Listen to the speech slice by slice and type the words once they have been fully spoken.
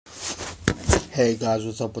Hey guys,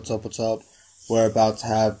 what's up? We're about to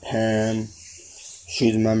have Pam.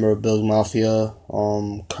 She's a member of Bills Mafia.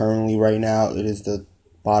 Currently right now it is the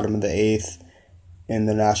bottom of the eighth in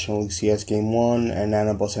the National League CS Game 1, and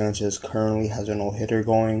Annabelle Sanchez currently has a no-hitter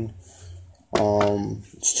going.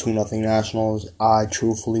 It's 2-0 Nationals. I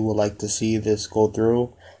truthfully would like to see this go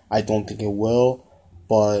through. I don't think it will,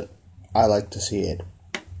 but I like to see it.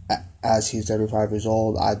 As he's 35 years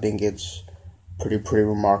old, I think it's pretty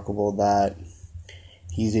remarkable that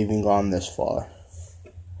he's even gone this far.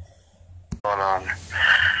 Going on.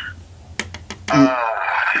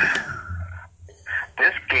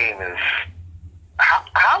 This game is...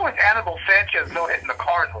 How is Annabelle Sanchez no hitting the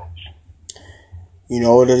Cardinals? You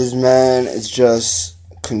know what it is, man? It's just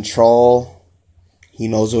control. He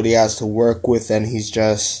knows what he has to work with, and he's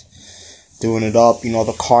just doing it up. You know,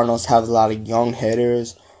 the Cardinals have a lot of young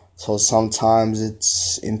hitters, so sometimes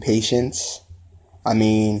it's impatience. I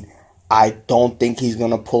mean, I don't think he's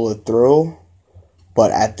going to pull it through,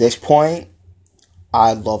 but at this point,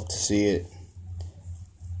 I'd love to see it.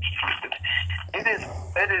 It is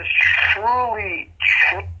truly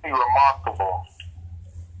remarkable.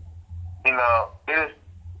 You know, it is...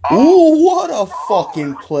 Ooh, what a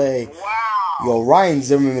fucking play. Wow. Yo, Ryan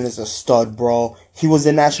Zimmerman is a stud, bro. He was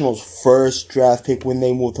the Nationals' first draft pick when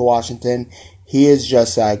they moved to Washington. He is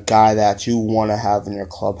just that guy that you want to have in your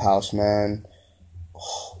clubhouse, man.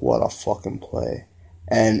 What a fucking play.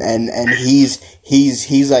 And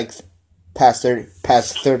he's like past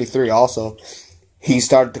 33 also. He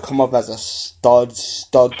started to come up as a stud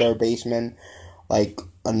third baseman, like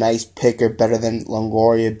a nice picker, better than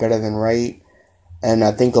Longoria, better than Wright. And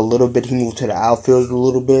I think a little bit he moved to the outfield a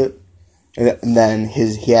little bit. And then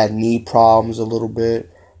he had knee problems a little bit,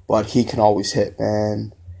 but he can always hit,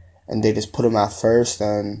 man. And they just put him at first,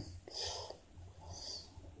 and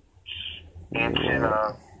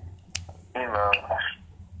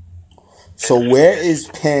So where is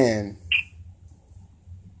Pam?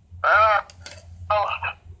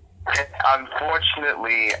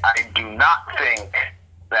 Unfortunately, I do not think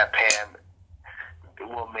that Pam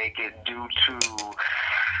will make it due to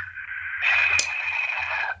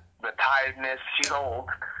the tiredness. She's old.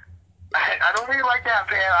 I don't really like that,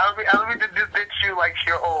 Pam. I don't mean to ditch you like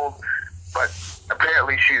you're old, but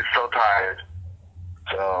apparently she's so tired.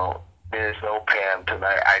 So there's no Pam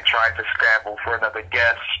tonight. I tried to scramble for another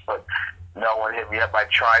guest, but no one hit me up. I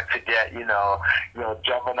tried to get,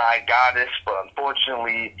 Gemini Goddess, but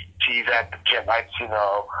unfortunately she's at the gym. I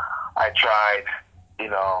tried,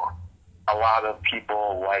 a lot of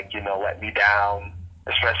people let me down,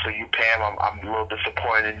 especially you, Pam. I'm a little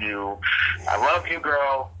disappointed in you. I love you,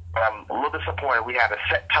 girl, but I'm a little disappointed. We had a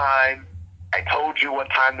set time. I told you what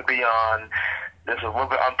time to be on. This is a little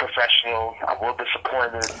bit unprofessional. I'm a little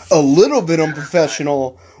disappointed. A little bit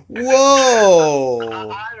unprofessional. Whoa.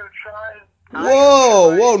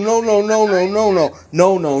 Whoa,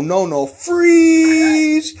 no,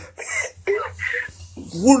 freeze!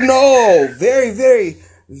 No,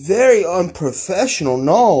 very unprofessional,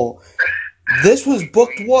 no. This was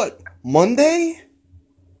booked, what, Monday?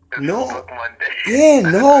 No. Yeah,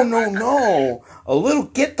 no. A little,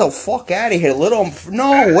 get the fuck out of here, little,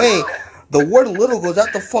 no way. The word little goes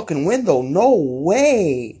out the fucking window, no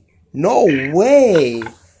way.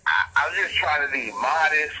 I was just trying to be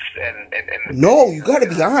modest and No, you gotta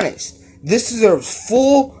be honest. This deserves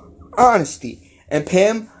full honesty. And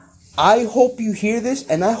Pam, I hope you hear this,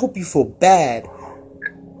 and I hope you feel bad.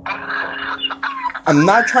 I'm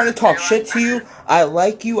not trying to talk shit to you. I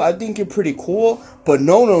like you. I think you're pretty cool. But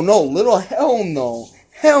no. Little hell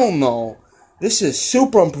no. This is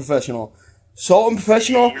super unprofessional. So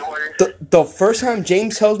unprofessional. The first time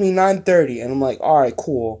James tells me 9:30, and I'm like, alright,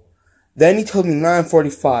 cool. Then he told me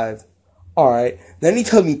 9:45. Alright. Then he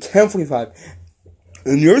told me 10:45.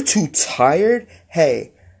 And you're too tired?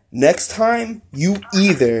 Hey, next time you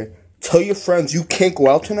either tell your friends you can't go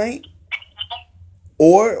out tonight,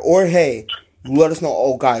 or hey, you let us know,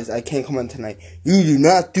 oh guys, I can't come in tonight. You do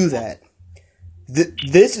not do that.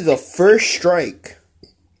 This is a first strike.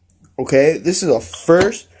 Okay? This is a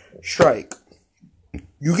first strike.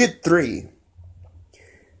 You get 3.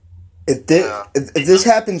 If this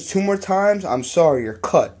happens 2 more times, I'm sorry, you're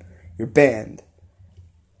cut. You're banned.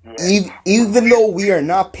 Even though we are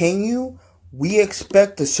not paying you, we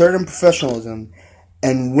expect a certain professionalism.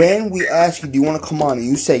 And when we ask you, do you want to come on? And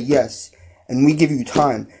you say yes. And we give you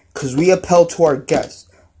time. Because we appeal to our guests.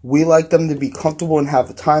 We like them to be comfortable and have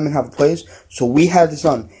a time and have a place. So we have this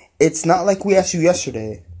on. It's not like we asked you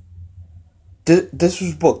yesterday. This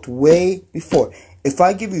was booked way before. If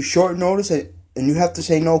I give you short notice and you have to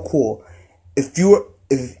say no, cool. If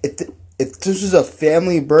this is a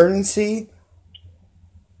family emergency,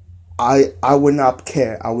 I would not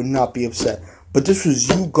care. I would not be upset. But this was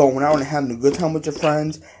you going out and having a good time with your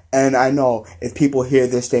friends. And I know if people hear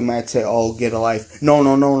this, they might say, "Oh, get a life." No,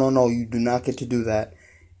 no, no, no, no. You do not get to do that.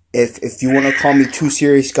 If you want to call me too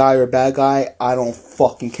serious guy or bad guy, I don't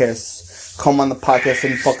fucking care. Come on the podcast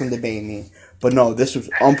and fucking debate me. But no, this was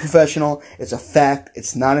unprofessional. It's a fact.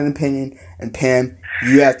 It's not an opinion. And Pam,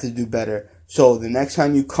 you have to do better. So the next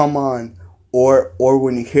time you come on, or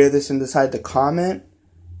when you hear this and decide to comment,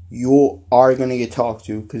 you are going to get talked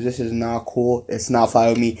to, because this is not cool. It's not fine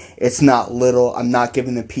with me. It's not little. I'm not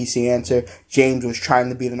giving the PC answer. James was trying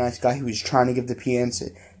to be the nice guy. He was trying to give the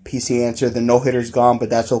PC answer. The no-hitter's gone, but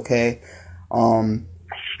that's okay.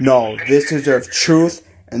 No, this deserves truth,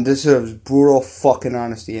 and this deserves brutal fucking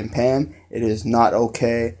honesty. And Pam, it is not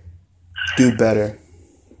okay. Do better.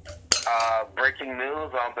 Breaking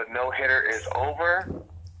news, the no-hitter is over.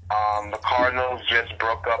 The Cardinals just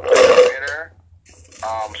broke up the no-hitter.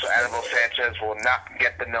 So Anibal Sanchez will not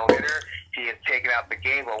get the no-hitter. He has taken out the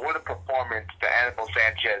game. But what a performance to Anibal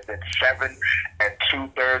Sanchez in 7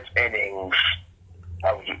 2/3 innings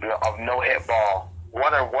of no-hit ball.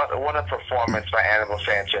 What a performance by Anibal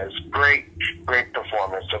Sanchez. Great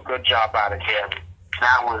performance. So good job out of him.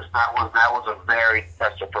 That was a very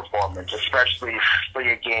impressive performance, especially for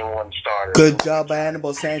your game 1 starter. Good job by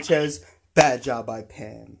Anibal Sanchez. Bad job by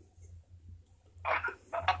Pam.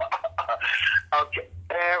 Okay,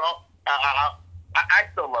 I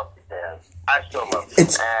still love you, man. I still love you.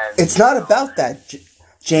 It's not about that,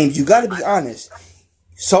 James. You got to be honest.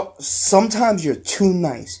 So sometimes you're too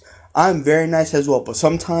nice. I'm very nice as well, but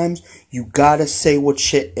sometimes you gotta say what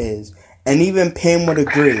shit is. And even Pam would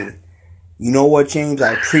agree. You know what, James?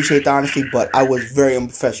 I appreciate the honesty, but I was very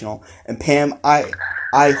unprofessional. And Pam, I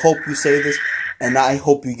hope you say this, and I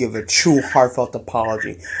hope you give a true heartfelt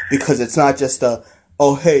apology, because it's not just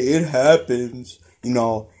oh, hey, it happens. You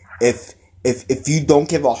know, if you don't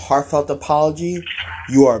give a heartfelt apology,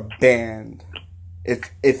 you are banned. If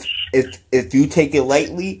you take it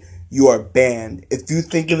lightly, you are banned. If you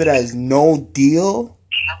think of it as no deal,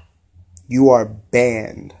 you are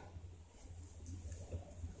banned.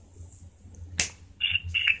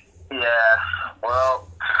 Yeah, well,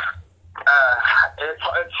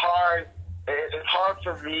 it's hard. It's hard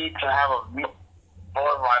for me to have a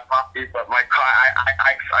on my property, but my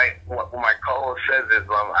what my co-host says is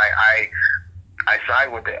I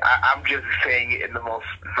side with it. I'm just saying it in the most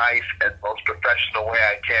nice and most professional way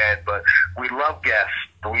I can. But we love guests,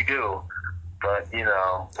 we do. But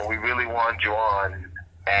we really want you on.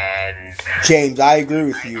 And James, I agree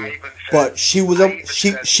with you. But she was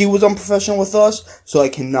unprofessional with us, so I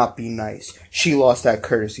cannot be nice. She lost that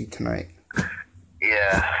courtesy tonight.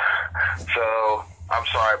 Yeah. So I'm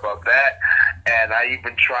sorry about that. And I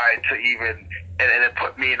even tried to and it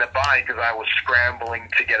put me in a bind because I was scrambling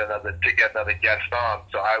to get another guest on.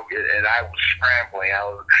 So I was scrambling.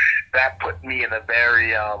 That put me in a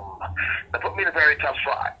very tough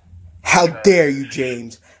spot. How dare you,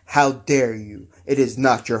 James? How dare you? It is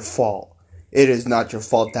not your fault. It is not your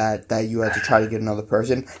fault that you had to try to get another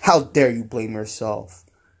person. How dare you blame yourself?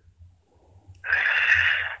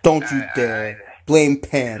 Don't you dare. Blame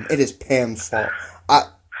Pam. It is Pam's fault.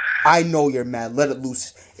 I know you're mad. Let it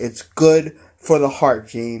loose. It's good for the heart,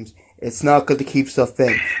 James. It's not good to keep stuff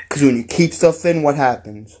in. Because when you keep stuff in, what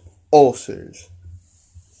happens? Ulcers.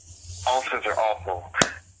 Ulcers are awful.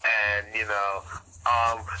 And,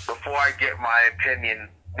 before I get my opinion,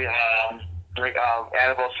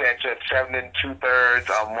 Anibal Sanchez, 7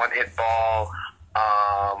 2/3, 1 hit ball,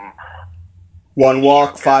 1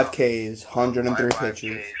 walk, 5 Ks, 103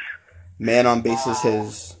 pitches. Man on base is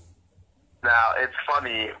his. Now, it's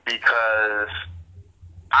funny because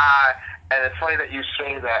and it's funny that you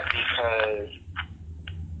say that because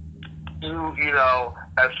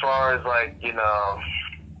as far as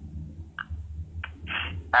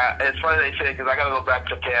it's funny that you say it because I gotta go back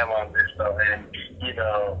to Pam on this though, and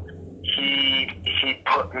he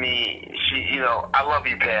put me. I love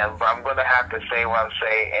you, Pam, but I'm gonna have to say what I'm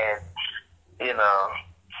saying, and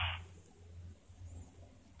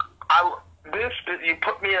you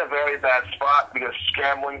put me in a very bad spot because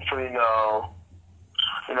scrambling for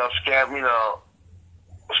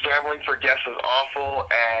scrambling for guests is awful.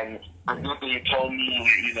 And I remember you told me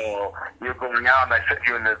you're going out, and I sent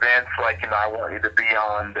you in advance I want you to be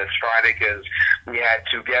on this Friday because we had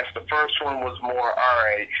 2 guests. The first one was more all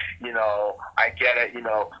right. I get it.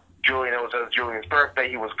 Julian, it was Julian's birthday.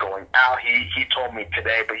 He was going out. He told me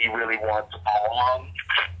today, but he really wants to follow on.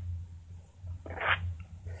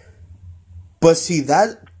 But see,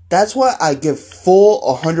 that's why I give full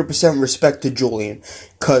 100% respect to Julian.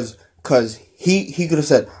 Cause he could have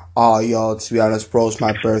said, "Oh, yo, to be honest, bro, it's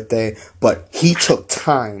my birthday," but he took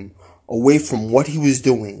time away from what he was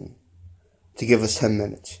doing to give us 10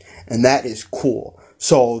 minutes, and that is cool.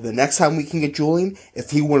 So the next time we can get Julian,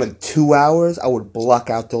 if he wanted 2 hours, I would block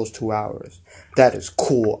out those 2 hours. That is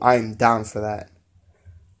cool. I am down for that.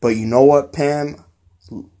 But you know what, Pam?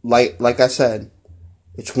 Like I said,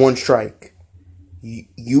 it's one strike.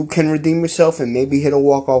 You can redeem yourself and maybe hit a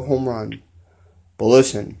walk-off home run. But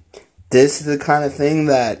listen, this is the kind of thing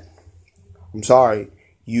that, I'm sorry,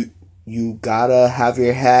 you gotta have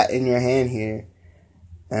your hat in your hand here,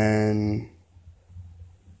 and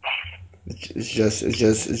it's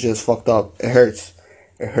just fucked up. It hurts.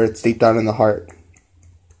 It hurts deep down in the heart.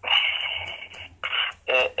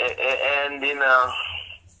 And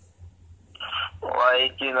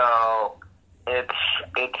like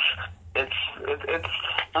it's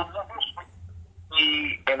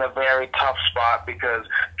in a very tough spot because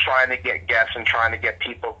trying to get guests and trying to get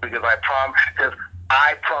people because I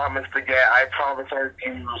promised our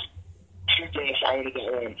viewers 2 days out of the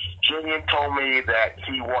end. Julian told me that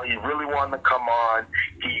he really wanted to come on.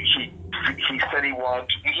 He said he wanted.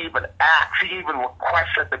 He even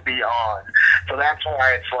requested to be on. So that's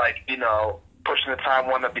why it's like pushing the time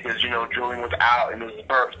one up because Julian was out and it was his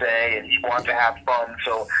birthday and he wanted to have fun.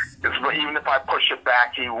 So even if I push it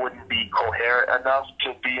back, he wouldn't be coherent enough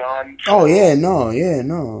to be on. So, oh yeah, no.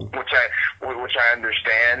 Which I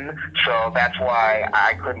understand. So that's why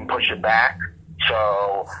I couldn't push it back.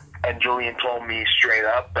 So, and Julian told me straight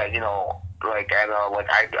up that, I know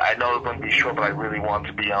it's going to be short, but I really want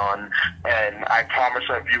to be on. And I promised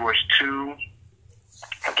our viewers 2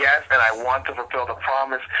 guests, and I want to fulfill the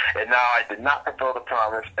promise. And now I did not fulfill the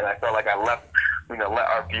promise, and I felt like I let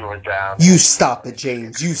our viewers down. You stop it,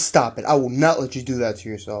 James. You stop it. I will not let you do that to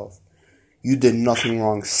yourself. You did nothing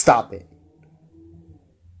wrong. Stop it.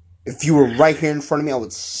 If you were right here in front of me, I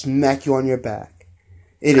would smack you on your back.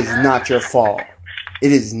 It is not your fault.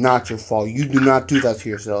 It is not your fault. You do not do that to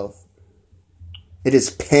yourself. It is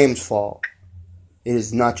Pam's fault. It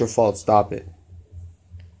is not your fault. Stop it.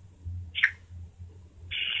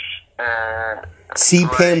 See,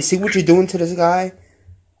 Pam, see what you're doing to this guy?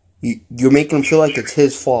 You're making him feel like it's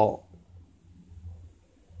his fault.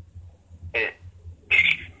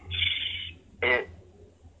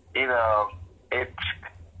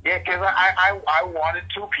 Because I wanted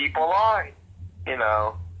 2 people on,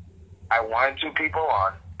 I wanted 2 people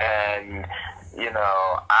on, and,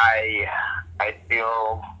 I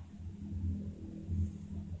feel,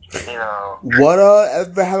 What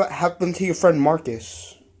ever happened to your friend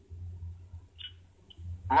Marcus?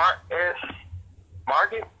 Marcus,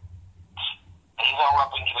 he's all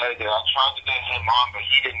up in Connecticut. I tried to get him on, but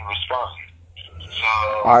he didn't respond.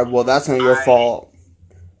 So, alright, well, that's not your fault.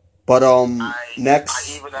 But, next.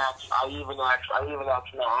 I even asked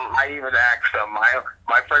him.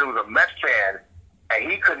 My friend was a Mets fan, and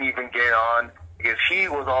he couldn't even get on because he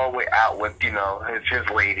was all the way out with, his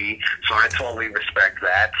lady. So I totally respect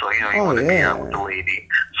that. So, he wanted to be out with the lady.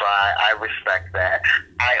 So I respect that.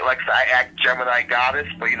 I act Gemini Goddess,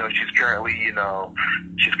 but, she's currently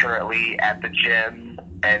at the gym,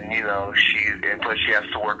 and, plus she has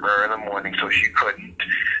to work early in the morning, so she couldn't.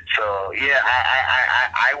 So, yeah,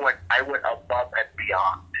 I went above and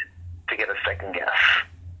beyond to get a second guess.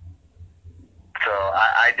 So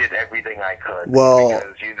I did everything I could. Well,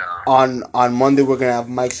 because, on Monday we're gonna have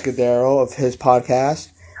Mike Scudero of his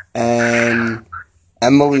podcast, and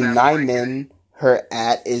Emily Nyman. Her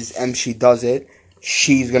 @ is She Does It.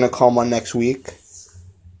 She's gonna come on next week.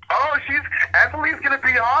 Oh, Emily's gonna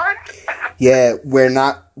be on? Yeah, we're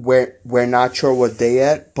not sure what day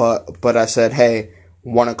yet, but I said, hey,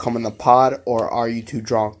 wanna come in the pod or are you too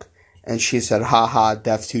drunk? And she said, haha,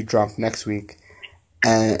 Def's too drunk next week.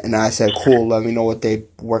 And I said, cool, let me know what day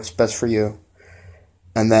works best for you.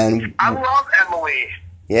 And then I love Emily.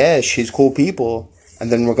 Yeah, she's cool people.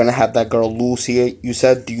 And then we're gonna have that girl Lucy. You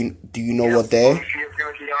said, do you know what day? She's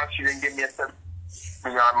gonna be on. She didn't give me a tip.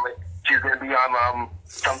 She's gonna be on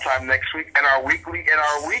sometime next week. And our weekly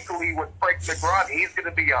with Frank McGraw, he's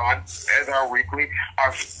gonna be on as our weekly.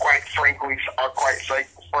 Quite frankly,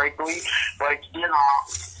 like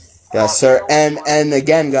Yes, sir. And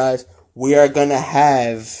again, guys, we are gonna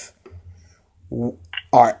have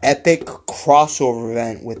our epic crossover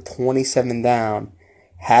event with 27 Down.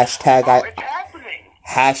 Hashtag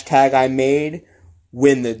I made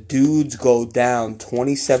when the dudes go down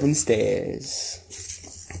 27 stairs.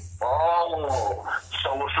 Oh,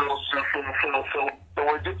 so we're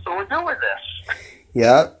doing this.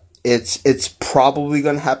 Yeah, it's probably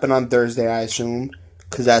gonna happen on Thursday, I assume,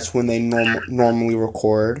 because that's when they normally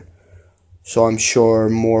record. So I'm sure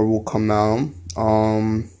more will come out.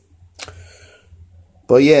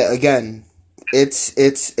 But yeah, again,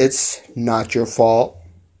 it's not your fault.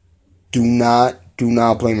 Do not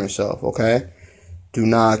blame yourself, okay? Do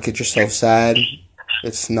not get yourself sad.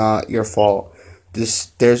 It's not your fault.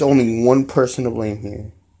 There's only one person to blame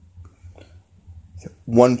here.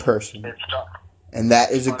 One person. And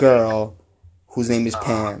that is a girl whose name is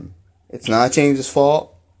Pam. It's not James's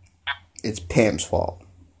fault. It's Pam's fault.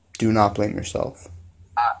 Do not blame yourself.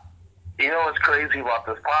 You know what's crazy about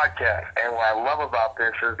this podcast, and what I love about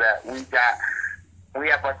this is that we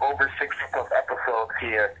have like over 60 plus episodes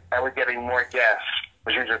here, and we're getting more guests,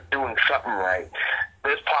 which is just doing something right.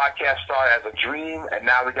 This podcast started as a dream, and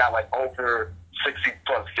now we got like over 60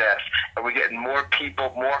 plus guests, and we're getting more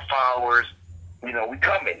people, more followers. You know, we're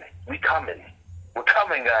coming,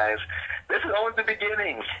 guys. This is only the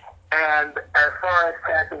beginning. And as far as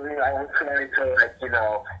practicing, I'm trying to, like, you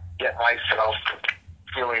know, get myself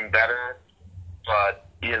feeling better. But,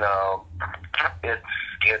 you know, it's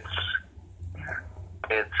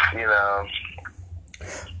you know.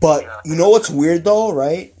 But you know what's weird though,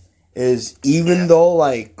 right? Is even though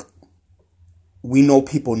like we know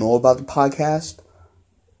people know about the podcast,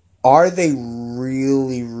 are they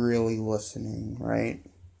really, really listening, right?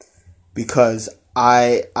 Because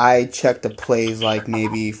I check the plays like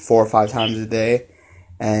maybe 4 or 5 times a day,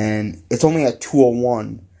 and it's only at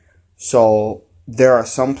 201. So there are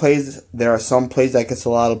some plays that gets a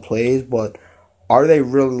lot of plays, but are they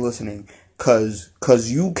really listening? Cause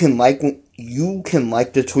you can like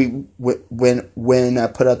the tweet when I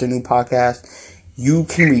put out the new podcast, you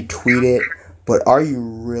can retweet it, but are you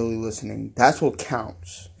really listening? That's what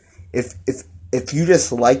counts. If you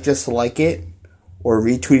just like it, or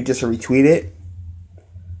retweet just to retweet it,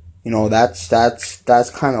 you know, that's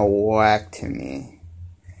kind of whack to me.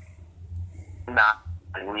 Not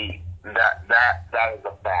really. That is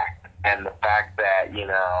a fact, and the fact that, you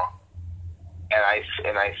know, and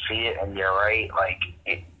I see it, and you're right. Like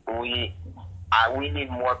we need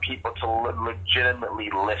more people to legitimately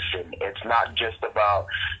listen. It is not just about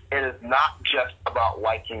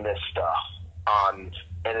liking this stuff.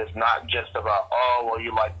 It is not just about, oh, well,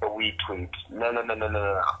 you like the retweets. No.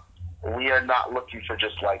 We are not looking for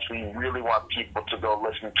just likes. We really want people to go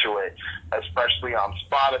listen to it, especially on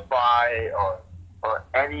Spotify or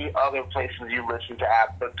any other places you listen to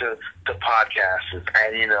podcasts.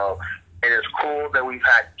 And, you know, it is cool that we've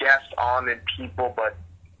had guests on and people, but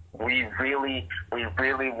we really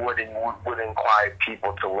would inquire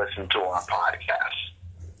people to listen to our podcast.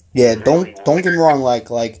 Yeah, don't get me wrong.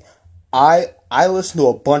 Like I listen to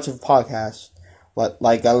a bunch of podcasts.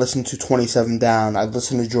 Like I listen to 27 Down. I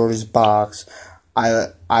listen to Jordan's Box.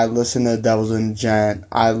 I listen to Devils in the Gent.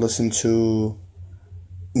 I listen to,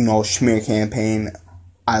 you know, Schmear Campaign.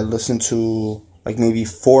 I listen to like maybe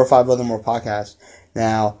 4 or 5 other more podcasts.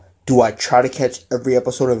 Now, do I try to catch every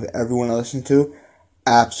episode of everyone I listen to?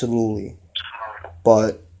 Absolutely.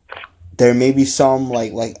 But there may be some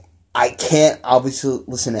like I can't obviously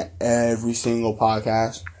listen to every single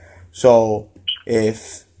podcast. So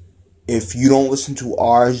if you don't listen to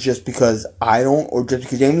ours just because I don't, or just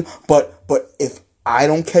because James, but if I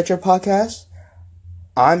don't catch your podcast,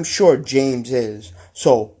 I'm sure James is.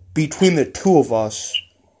 So between the two of us,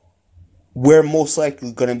 we're most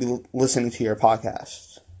likely going to be listening to your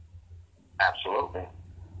podcasts. Absolutely.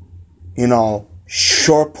 You know,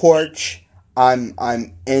 Short Porch, I'm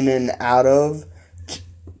in and out of,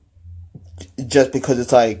 just because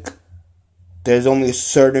it's like there's only a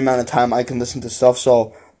certain amount of time I can listen to stuff.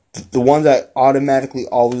 So the ones I automatically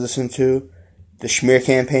always listen to, the Schmear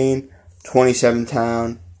Campaign, 27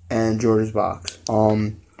 Town, and Jordan's Box.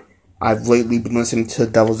 I've lately been listening to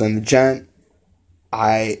Devils in the Gent.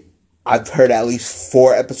 I've heard at least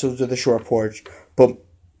 4 episodes of the Short Porch, but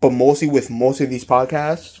mostly with most of these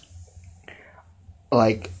podcasts,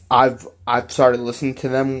 like I've started listening to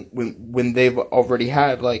them when they've already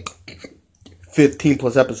had like 15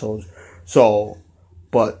 plus episodes. So,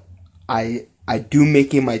 but I do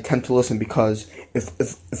make it my attempt to listen, because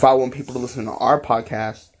if I want people to listen to our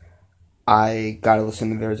podcast, I gotta listen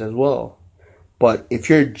to theirs as well. But if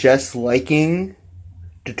you're just liking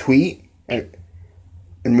the tweet and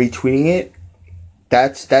retweeting it,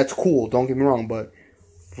 that's cool. Don't get me wrong, but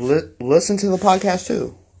listen to the podcast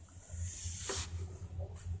too.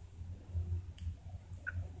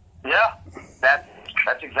 Yeah, that's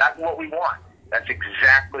exactly what we want. That's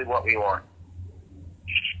exactly what we want.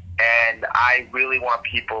 And I really want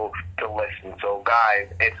people to listen. So, guys,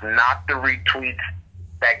 it's not the retweets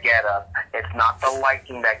that get us. It's not the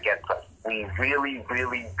liking that gets us. We really,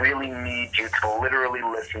 really, really need you to literally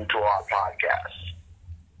listen to our podcast.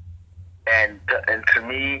 And to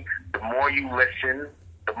me, the more you listen,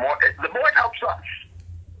 the more it helps us.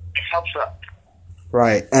 It helps us.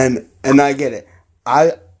 Right, and I get it.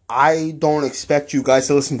 I don't expect you guys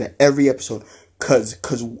to listen to every episode, cause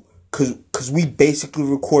we basically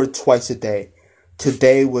record twice a day.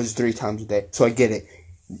 Today was 3 times a day, so I get it.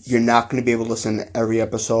 You're not gonna be able to listen to every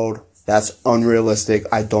episode. That's unrealistic.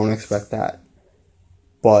 I don't expect that.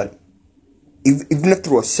 But even if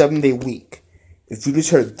through a 7-day week, if you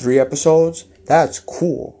just heard 3 episodes, that's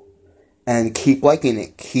cool. And keep liking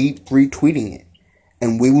it, keep retweeting it,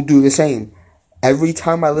 and we will do the same. Every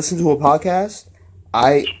time I listen to a podcast,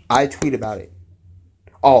 I tweet about it.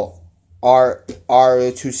 Oh,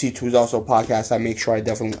 R2C2 is also a podcast I make sure I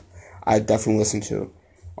definitely listen to.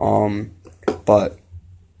 But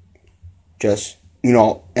just,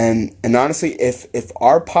 and honestly, if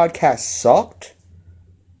our podcast sucked,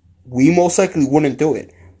 we most likely wouldn't do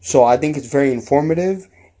it. So I think it's very informative.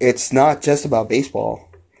 It's not just about baseball,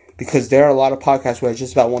 because there are a lot of podcasts where it's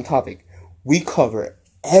just about one topic. We cover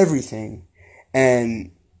everything.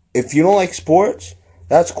 And if you don't like sports,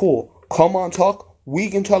 that's cool. Come on, talk. We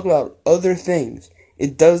can talk about other things.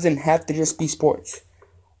 It doesn't have to just be sports.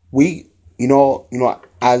 We, as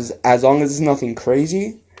long as it's nothing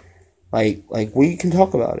crazy, like we can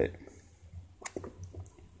talk about it.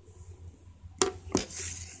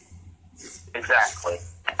 Exactly.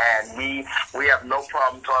 And we have no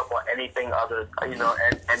problem talking about anything other,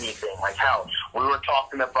 anything. Like hell, we were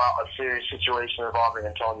talking about a serious situation involving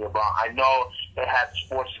Antonio Brown. I know it had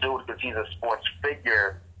sports to do with it because he's a sports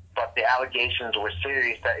figure, but the allegations were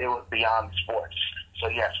serious that it was beyond sports. So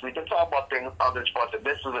yes, we can talk about things other sports, but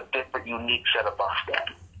this is a different, unique set of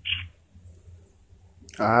basketball.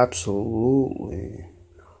 Absolutely.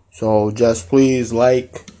 So just please,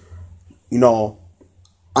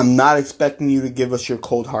 I'm not expecting you to give us your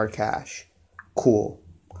cold hard cash. Cool.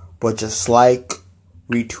 But just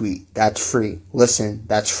retweet. That's free. Listen,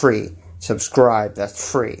 that's free. Subscribe. That's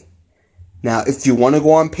free. Now, if you want to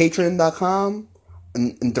go on Patreon.com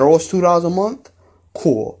and throw us $2 a month,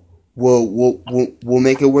 cool. We'll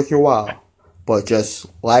make it worth your while. But just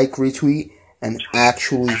retweet, and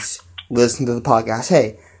actually listen to the podcast.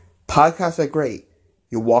 Hey, podcasts are great.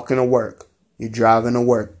 You're walking to work. You're driving to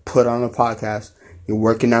work. Put on a podcast. You're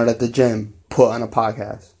working out at the gym. Put on a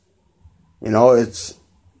podcast. It's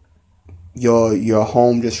you're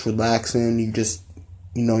home just relaxing. You just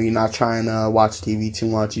you're not trying to watch TV too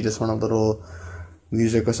much. You just want a little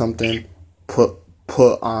music or something. Put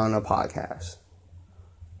on a podcast.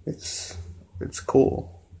 It's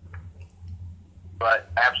cool. But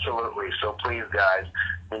absolutely. So please, guys,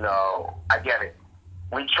 I get it.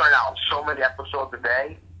 We churn out so many episodes a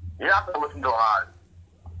day. You're not gonna listen to a lot,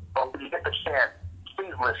 but when you get the chance,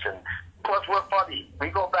 please listen. Plus, we're funny. We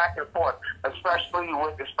go back and forth, especially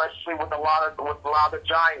with a lot of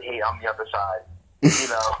giant hate on the other side. We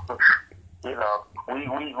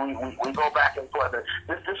go back and forth.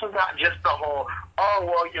 This is not just the whole,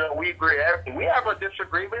 we agree on everything. We have a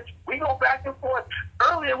disagreement. We go back and forth.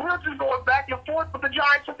 Earlier, we were just going back and forth with the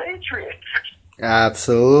Giants and Patriots.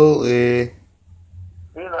 Absolutely.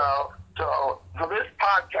 So this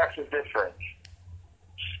podcast is different.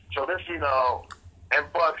 So this, and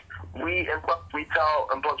plus we tell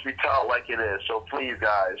it like it is. So please,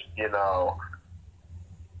 guys,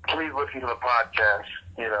 please listen to the podcast.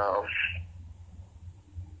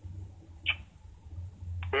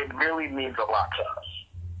 It really means a lot to us.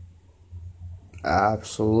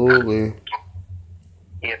 Absolutely.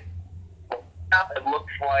 It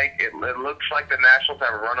looks like the Nationals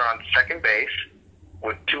have a runner on second base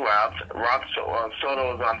with 2 outs.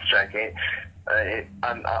 Soto is on second.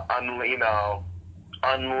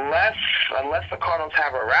 Unless the Cardinals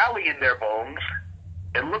have a rally in their bones,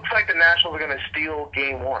 it looks like the Nationals are going to steal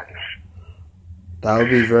Game 1. That would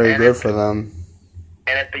be very good for them.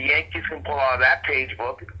 And if the Yankees can pull out of that page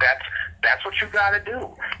book, that's what you got to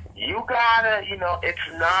do. You got to,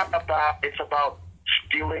 it's about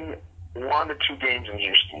stealing 1 or 2 games in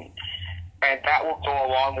Houston. And that will go a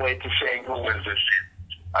long way to saying who wins this.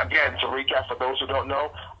 Again, to recap for those who don't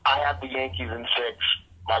know, I have the Yankees in 6.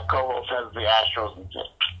 My co-host has the Astros in 6.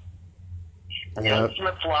 Yep. Don't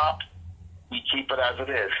flip-flop. We keep it as it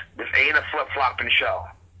is. This ain't a flip-flopping show.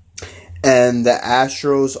 And the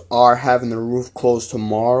Astros are having the roof closed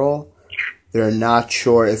tomorrow. They're not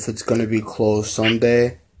sure if it's going to be closed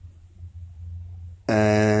Sunday.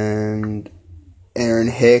 And Aaron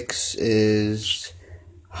Hicks is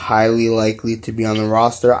highly likely to be on the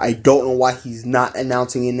roster. I don't know why he's not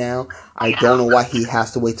announcing it now. I don't know why he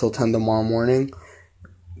has to wait till 10 tomorrow morning.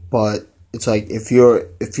 But it's like, if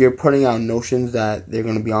you're putting out notions that they're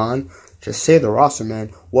going to be on, just say the roster,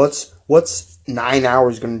 man. What's what's 9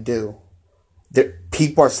 hours gonna do?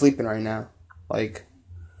 People are sleeping right now. Like,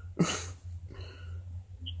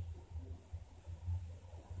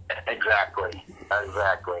 exactly.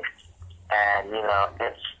 And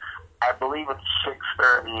I believe it's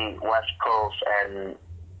 6:30 West Coast, and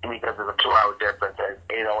because of the 2 hour difference, it's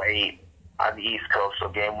 8:08 on the East Coast. So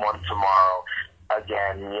game one tomorrow.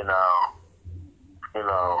 Again,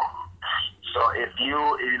 So if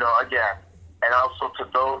again, and also to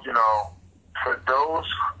those, for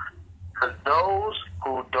those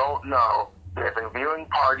who don't know, there's a viewing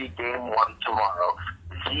party game one tomorrow.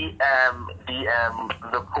 DM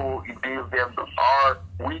the cool, DM our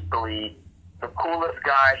weekly, the coolest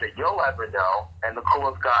guy that you'll ever know, and the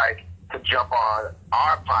coolest guy to jump on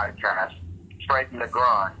our podcast, Frank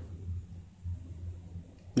Negron.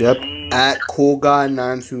 Yep. At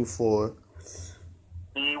CoolGuy924.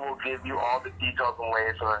 He will give you all the details and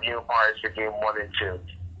ways for the viewing parties for game 1 and 2.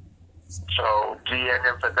 So DM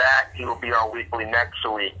him for that. He will be our weekly next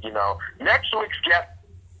week. Next week's guest,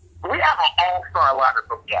 we have an all-star lineup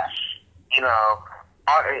of guests.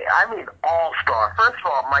 I mean all-star. First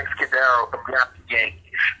of all, Mike Scudero from the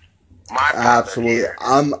Yankees. Absolutely.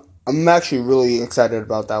 I'm actually really excited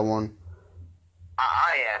about that one.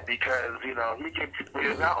 I am, because he can.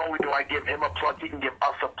 Not only do I give him a plug, he can give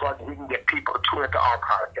us a plug. We can get people to tune into our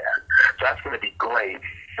podcast. So that's going to be great.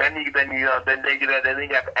 Then you have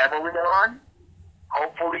Emily on.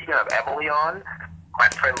 Hopefully, you have Emily on. My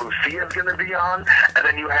friend Lucia is going to be on, and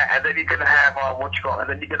then you're going to have and then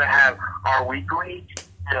you're going to have our weekly.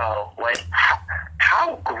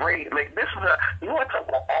 How great! Like, this is it's an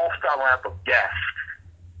all-star lineup of guests.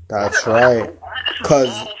 That's right.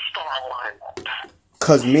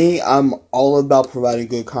 Cause me, I'm all about providing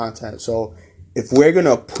good content. So if we're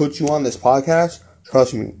gonna put you on this podcast,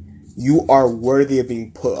 trust me, you are worthy of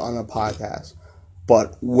being put on a podcast.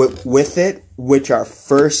 But with it, which our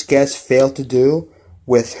first guest failed to do,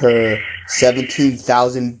 with her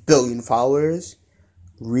 17,000 billion followers,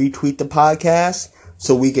 retweet the podcast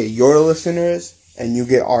so we get your listeners and you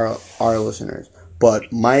get our listeners.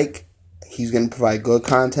 But Mike, he's gonna provide good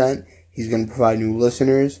content. He's gonna provide new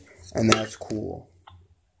listeners, and that's cool.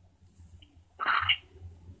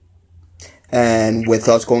 And with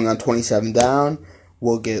us going on 27 down,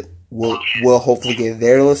 we'll hopefully get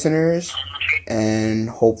their listeners, and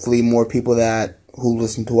hopefully more people who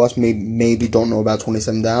listen to us maybe don't know about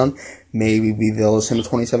 27 down. Maybe they'll listen to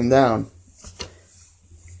 27 down.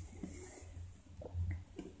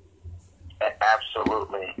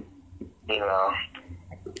 Absolutely.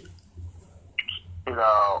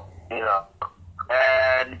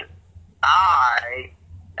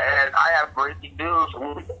 And I have breaking news.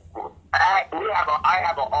 I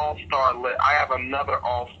have an all-star list. I have another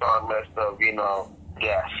all-star list of,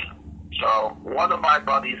 guests. So one of my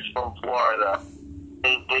buddies from Florida,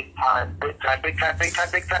 big time Mets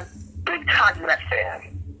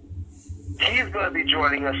fan. He's going to be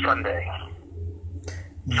joining us Sunday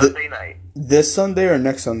night. This Sunday or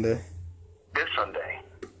next Sunday? This Sunday.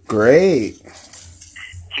 Great.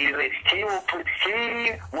 He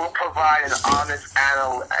will provide an honest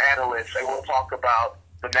analyst, and we'll talk about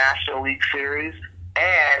the National League Series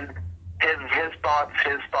and his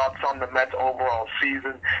thoughts on the Mets' overall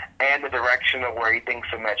season and the direction of where he thinks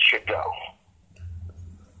the Mets should go.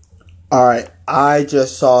 All right, I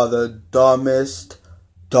just saw the dumbest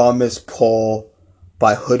poll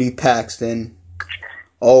by Hoodie Paxton.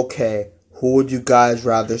 Okay, who would you guys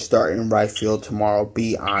rather start in right field tomorrow?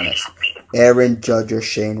 Be honest. Aaron Judge or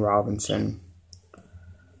Shane Robinson?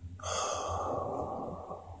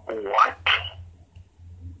 What?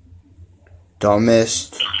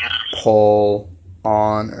 Dumbest poll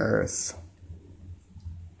on earth.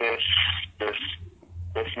 This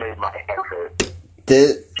made my head hurt.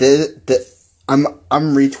 I'm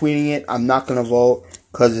retweeting it. I'm not gonna vote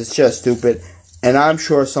because it's just stupid. And I'm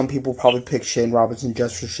sure some people probably pick Shane Robinson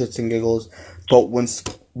just for shits and giggles. But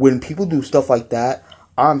when people do stuff like that,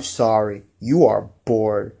 I'm sorry. You are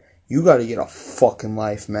bored. You gotta get a fucking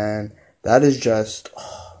life, man. That is just...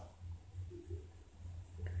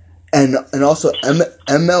 And also,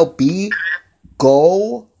 MLB,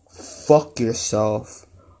 go fuck yourself.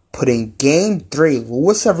 Putting Game 3,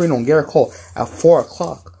 Luis Severino and Garrett Cole at 4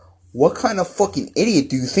 o'clock. What kind of fucking idiot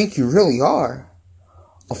do you think you really are?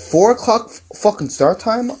 A 4 o'clock fucking start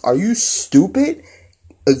time? Are you stupid?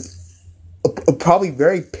 A probably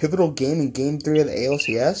very pivotal game in Game 3 of the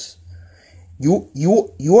ALCS? You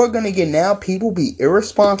are gonna get now people be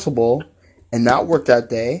irresponsible and not work that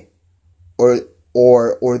day, or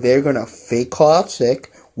they're gonna fake call out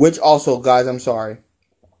sick. Which also, guys, I'm sorry,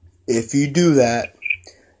 if you do that,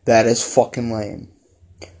 that is fucking lame.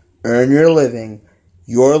 earn your living.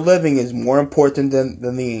 Your living is more important than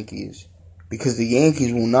the Yankees. Because the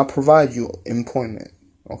Yankees will not provide you employment.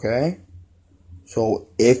 Okay? So,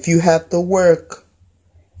 if you have to work,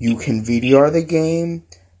 you can VDR the game,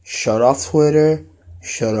 shut off Twitter,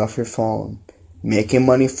 shut off your phone. Making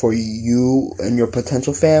money for you and your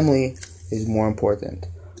potential family is more important.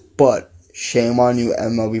 But, shame on you,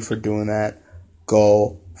 MLB, for doing that.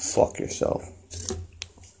 Go fuck yourself.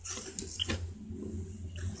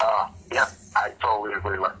 Yeah, I totally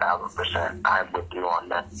agree 1,000%. I'm with you on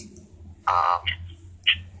that.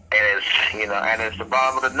 And it's the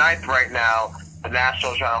bottom of the ninth right now. The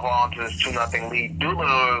Nationals trying to hold on to this 2-0 lead.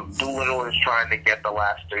 Doolittle is trying to get the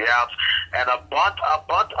last 3 outs. And a bunt.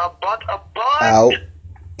 Out.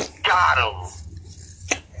 Got him.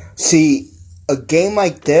 See, a game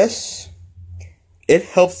like this, it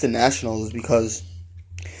helps the Nationals because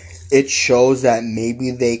it shows that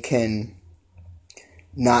maybe they can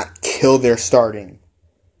not kill their starting.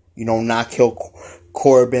 Not kill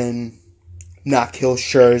Corbin, not kill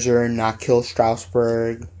Scherzer, not kill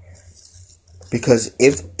Strasburg. Because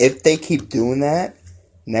if they keep doing that,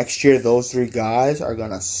 next year those 3 guys are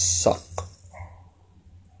going to suck.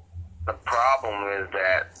 The problem is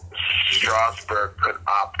that Strasburg could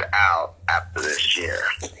opt out after this year.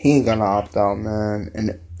 He ain't going to opt out, man.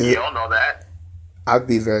 And you don't know that? I'd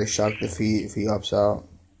be very shocked if he opts out.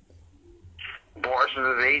 Boras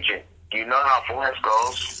is his agent. You know how Boras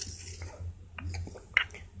goes.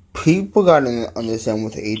 People gotta understand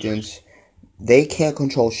with agents, they can't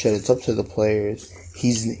control shit. It's up to the players.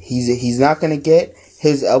 He's not gonna get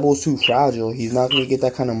his elbow's too fragile. He's not gonna get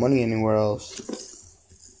that kind of money anywhere else.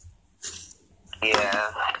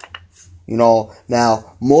 Yeah.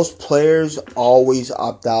 Now most players always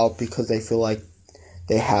opt out because they feel like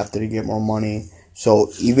they have to get more money.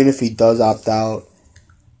 So even if he does opt out,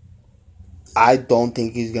 I don't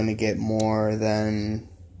think he's going to get more than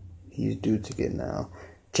he's due to get now.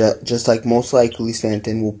 Just like most likely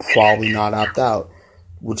Stanton will probably not opt out.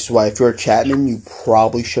 Which is why if you're a Chapman, you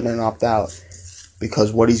probably shouldn't opt out.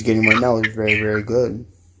 Because what he's getting right now is very, very good.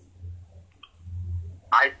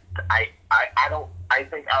 I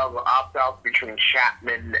think out of the opt-outs between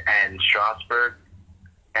Chapman and Strasburg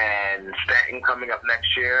and Stanton coming up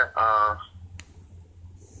next year,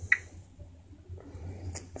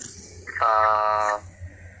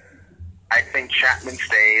 I think Chapman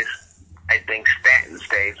stays. I think Stanton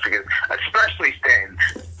stays because, especially Stanton.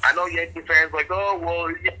 I know Yankee fans like, oh well,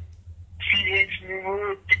 CH,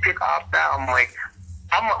 you could opt out. I'm like,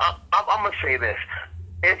 I'm gonna say this.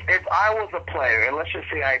 If I was a player, and let's just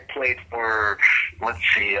say I played for,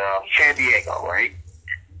 San Diego, right?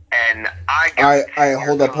 And I got All right,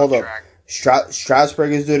 hold up.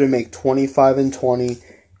 Strasburg is due to make 25 and 20,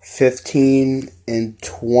 15 and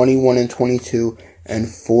 21 and 22, and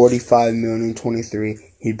 45 million in 23.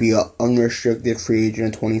 He'd be an unrestricted free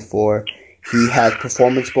agent in 24. He has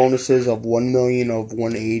performance bonuses of 1 million of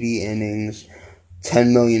 180 innings,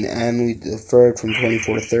 10 million annually deferred from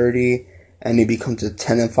 24 to 30, and he becomes a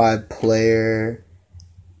 10-5 player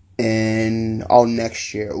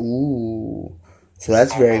next year. Ooh. So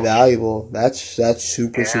that's very valuable. That's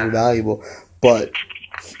super valuable. But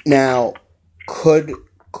now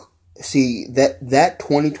that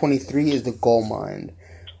 2023 is the goal mine,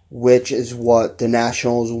 which is what the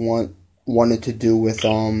Nationals wanted to do with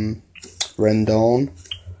Rendon.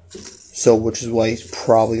 So which is why he's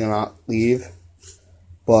probably gonna leave.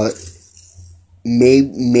 But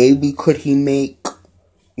maybe could he make,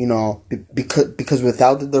 because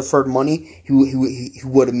without the deferred money, he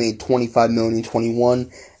would have made 25 million in 21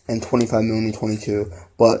 and 25 million in 22.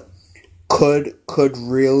 But could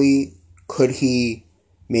he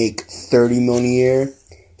make 30 million a year?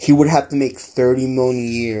 He would have to make 30 million a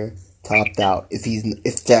year to opt out.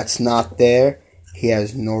 If that's not there, he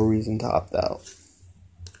has no reason to opt out.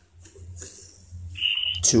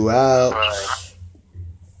 2 outs. Right.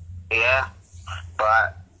 Yeah,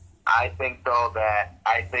 but I think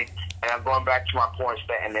and I'm going back to my point,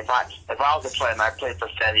 and if I was a player and I played for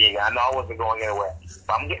San Diego, I know I wasn't going anywhere. If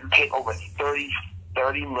I'm getting paid over 30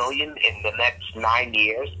 million in the next 9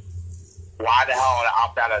 years, why the hell would I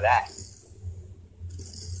opt out of that?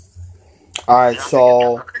 Alright,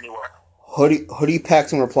 so Hoodie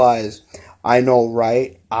Paxton replies, I know,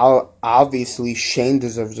 right? Obviously, Shane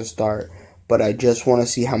deserves a start, but I just want to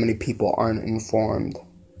see how many people aren't informed.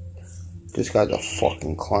 This guy's a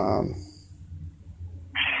fucking clown.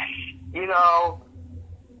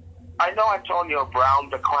 I know Antonio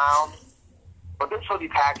Brown's a clown, but this Hoodie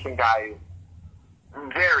Paxton guy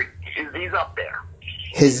he's up there.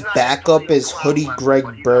 His backup is Hoodie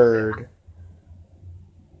Greg Bird.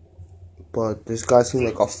 but this guy seems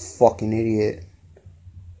like a fucking idiot.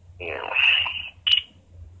 Yeah.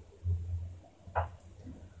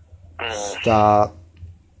 Stop.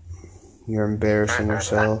 You're embarrassing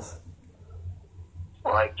yourself.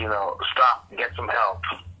 Like, stop and get some help.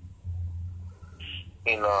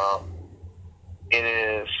 It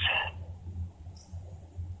is,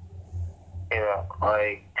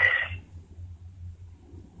 like,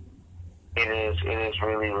 it is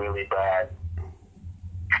really, really bad.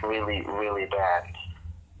 Really, really bad.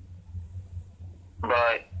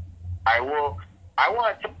 But I want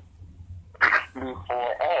to,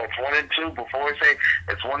 it's 1-2. Before we say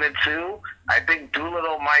it's 1-2, I think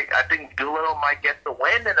Doolittle might get the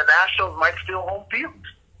win, and the Nationals might steal home field.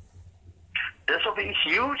 This will be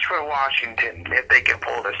huge for Washington if they can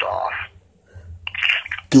pull this off.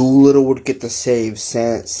 Doolittle would get the save.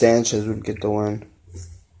 Sanchez would get the win.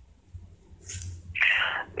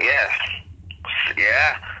 Yes.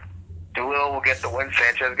 Yeah. Doolittle will get the win.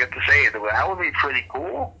 Sanchez get the save. That would be pretty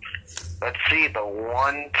cool. Let's see, the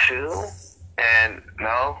 1-2. And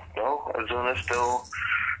no, Ozuna still,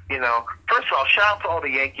 First of all, shout out to all the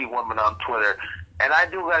Yankee women on Twitter. And I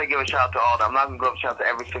do got to give a shout out to all of them. I'm not going to give a shout out to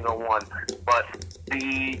every single one. But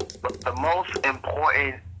the most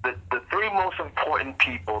important, the three most important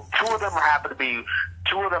people, two of them happen to be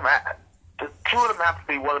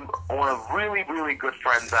one of really, really good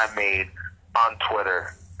friends I made on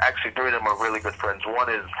Twitter. Actually, three of them are really good friends. One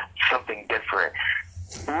is something different.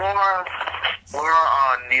 Laura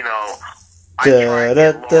on, I tried to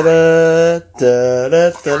get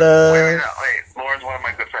Laura. Wait, Laura's one of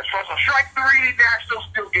my good friends. First of all, strike 3, Nationals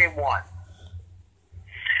still game 1.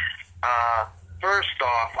 First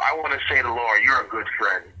off, I want to say to Laura, you're a good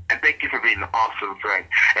friend. And thank you for being an awesome friend.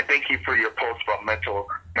 And thank you for your post about mental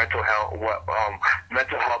health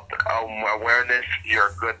awareness. You're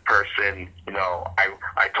a good person.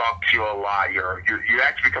 I talk to you a lot. You're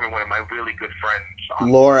actually becoming one of my really good friends.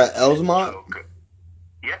 Laura Elsmont? So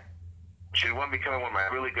yep. She's becoming one of my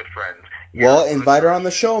really good friends. Well, invite her on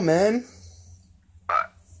the show, man.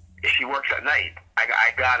 She works at night.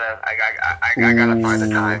 I gotta find the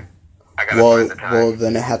time. Well,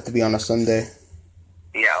 then it have to be on a Sunday.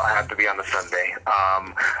 Yeah, I'll have to be on the Sunday.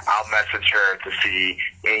 I'll message her to see,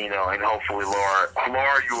 and hopefully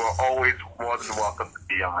Laura, you are always more than welcome to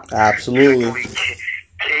be on. Absolutely.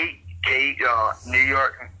 Kate, New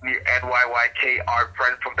York, NYYK, our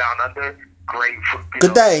friend from down under, great.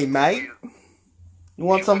 Good day, mate. You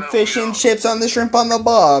want some fish and chips on the shrimp on the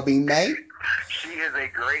barbie, mate? She's a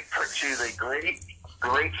great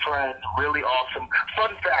friend, really awesome.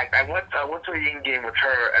 Fun fact, I went to a Yin game with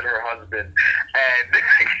her and her husband, and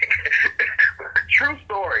true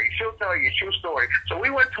story, she'll tell you, true story. So we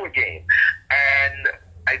went to a game, and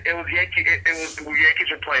it was Yankees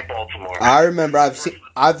were playing Baltimore. I remember,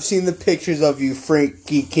 I've seen the pictures of you,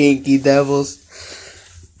 Frankie Kinky Devils.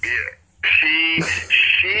 Yeah,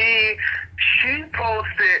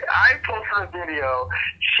 I posted a video.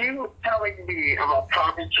 She was telling me about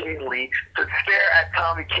Tommy Canley to stare at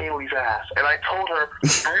Tommy Canley's ass. And I told her,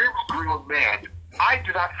 I am a grown man. I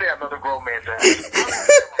do not stare at another grown man's ass.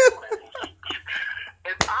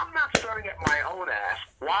 And I'm not staring at my own ass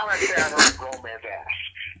while I stare at another grown man's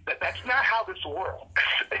ass. That's not how this works.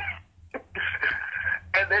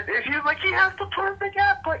 And then she's like, he has the perfect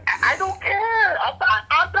ass. Like, I don't care. I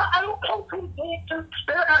don't come to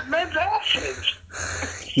stare at men's asses.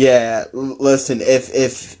 Yeah, listen,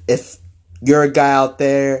 if you're a guy out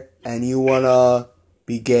there and you wanna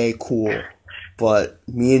be gay, cool. But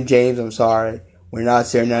me and James, I'm sorry, we're not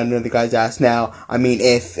staring at another guy's ass now. I mean,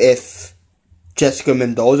 if Jessica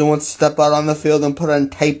Mendoza wants to step out on the field and put on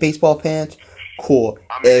tight baseball pants, cool.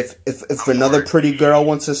 If another pretty girl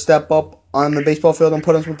wants to step up on the baseball field and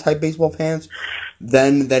put on some tight baseball pants,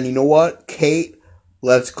 then you know what, Kate,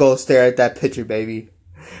 let's go stare at that picture, baby.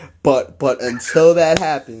 But until that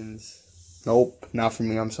happens, nope, not for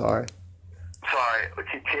me. I'm sorry. Sorry,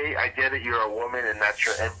 Kate, I get it. You're a woman, and that's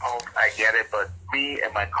your impulse. I get it. But me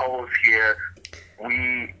and my co-host here,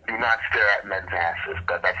 we do not stare at men's asses.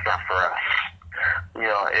 That's not for us.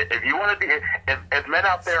 If you want to be, if men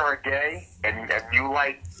out there are gay and you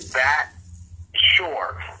like that,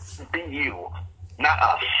 sure, be you, not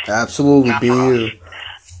us. Absolutely, not be you.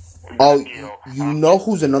 Oh, you know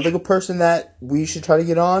who's another good person that we should try to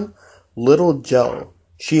get on? Little Joe.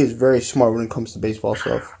 She is very smart when it comes to baseball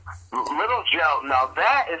stuff. Little Joe, now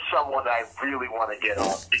that is someone that I really want to get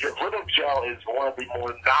on, because Little Joe is one of the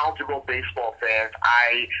more knowledgeable baseball fans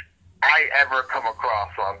I ever come across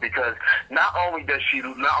on, because not only is she a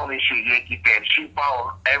Yankee fan, she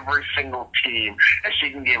follows every single team, and she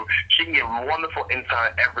can give wonderful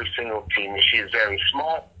insight on every single team. And she is very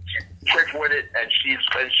small, quick-witted, and she's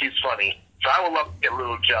funny. So I would love to get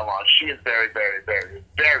Little Gel on. She is very, very, very,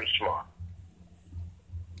 very smart.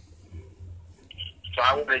 So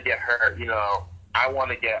I want to get her. I want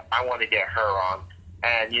to get her on,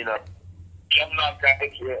 and Gemini got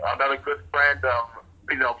another good friend.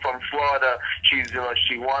 From Florida. She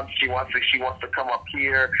wants to come up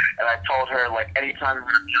here, and I told her, like, anytime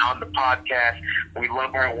we're on the podcast, we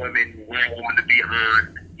love our women. We want women to be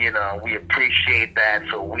on. We appreciate that.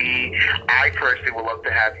 So I personally would love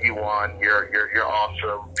to have you on. You're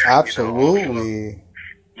awesome. Absolutely.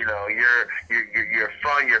 You're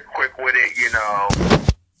fun. You're quick with it. You're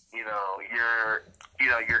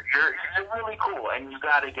really cool, and you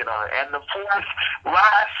got to get on. And the fourth,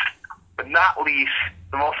 last but not least,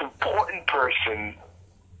 the most important person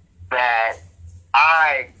that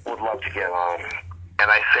I would love to get on,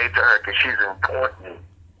 and I say to her because she's important.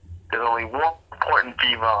 There's only one important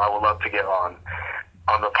female I would love to get on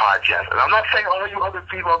the podcast, and I'm not saying all you other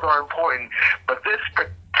females are important, but this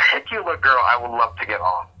particular girl I would love to get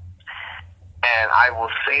on. And I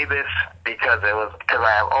will say this because I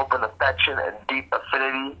have open affection and deep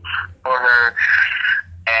affinity for her.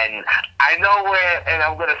 And I know and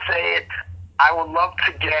I'm going to say it, I would love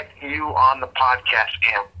to get you on the podcast,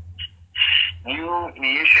 Cam. You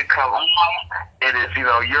should come on. It is,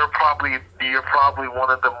 you're probably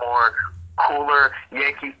one of the more cooler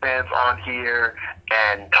Yankee fans on here,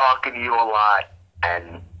 and talking to you a lot,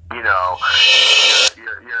 and you're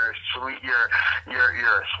sweet. You're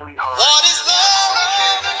a sweetheart. What is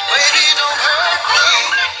love? Baby, don't hurt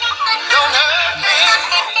me. Don't hurt me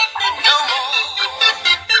no more.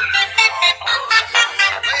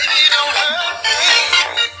 Baby, don't hurt me.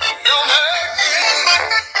 Don't hurt me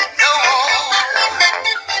no more.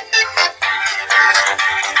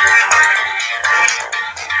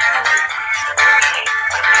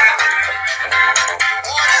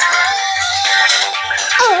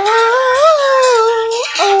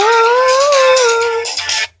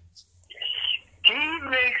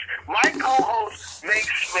 My co-host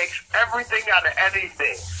makes everything out of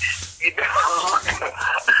anything.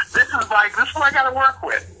 This is what I gotta work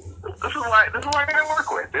with. This is what I gotta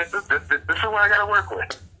work with. This is what I gotta work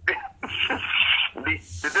with.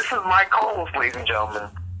 This is my co-host, ladies and gentlemen.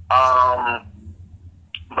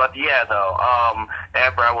 But yeah, though,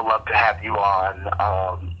 Amber, I would love to have you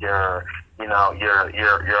on. You're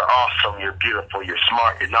awesome. You're beautiful. You're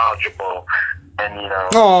smart. You're knowledgeable. And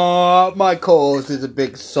Aw, my co-host is a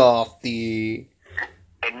big softie.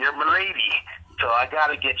 And you're my lady, so I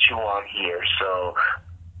gotta get you on here. So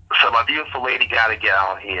my beautiful lady gotta get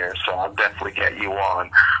on here. So I'll definitely get you on.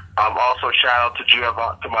 Also, shout out to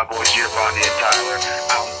my boy Giovanni and Tyler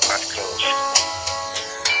out on the West Coast.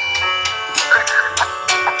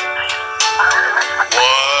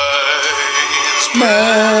 Wise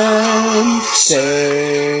Men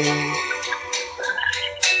say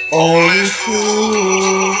only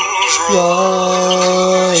fools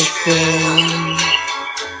rush in.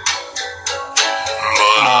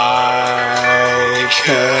 I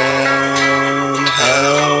can't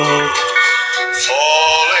help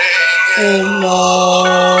falling in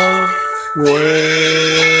love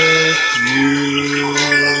with you.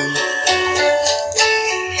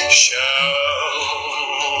 Shall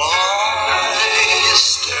I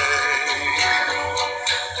stay?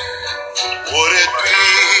 Would it be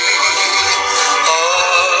a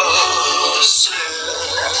sin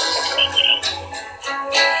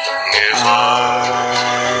if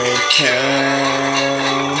I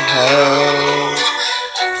can't help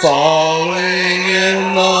falling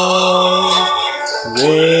in love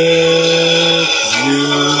with you.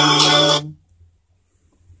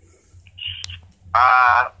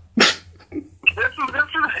 This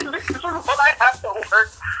is what I have to work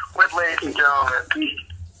with, ladies and gentlemen.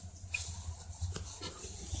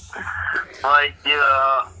 Like,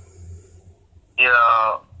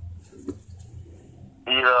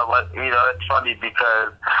 it's funny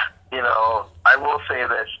because, I will say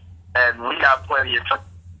this, and we got plenty of time,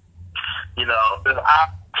 there's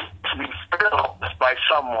obviously filled by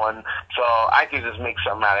someone, so I can just make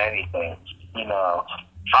something out of anything,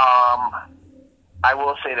 I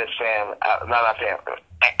will say this, Sam, not Sam,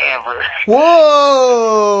 Amber.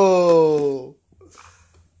 Whoa!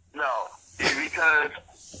 No, because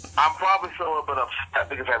I'm probably still a little bit upset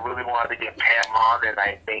because I really wanted to get Pam on, and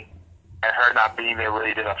I think and her not being there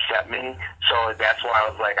really did upset me. So that's why I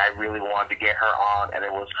was like, I really wanted to get her on, and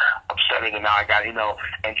it was upsetting. And now I got, and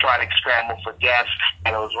trying to scramble for guests,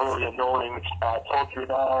 and it was really annoying. I told you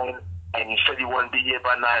 9, and you said you wouldn't be here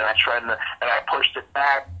by 9, and I pushed it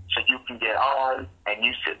back so you can get on, and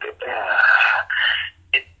you said that.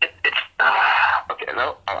 But Okay,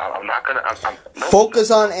 no, I'm not gonna. No.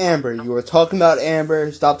 Focus on Amber. You were talking about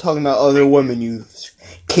Amber. Stop talking about other women, you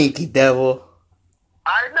kinky devil.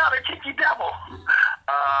 I'm not a kinky devil.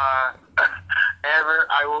 Amber,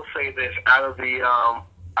 I will say this: out of the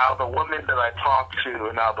women that I talked to,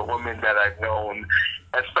 and out of the women that I've known,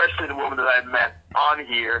 especially the women that I've met on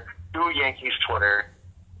here through Yankees Twitter,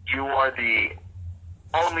 you are the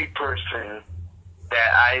only person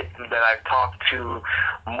that I've talked to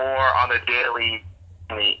more on a daily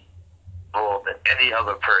level than any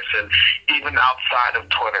other person, even outside of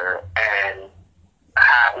Twitter, and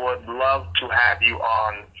I would love to have you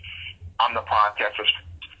on the podcast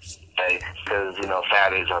because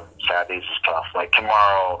Saturdays is tough. Like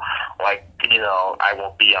tomorrow, I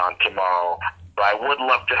won't be on tomorrow, but I would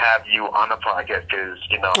love to have you on the podcast because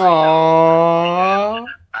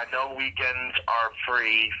I know weekends are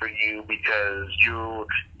free for you because you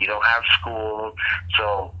don't have school.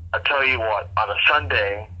 So I tell you what, on a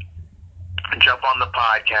Sunday, jump on the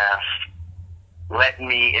podcast. Let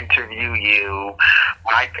me interview you.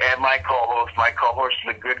 And my co-host. My co-host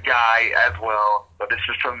is a good guy as well, but this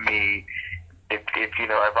is from me. If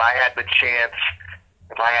I had the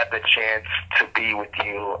chance to be with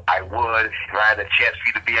you, I would. If I had the chance for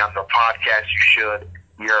you to be on the podcast, you should.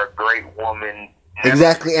 You're a great woman.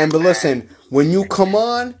 Exactly, Amber. Listen, when you come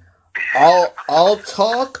on, I'll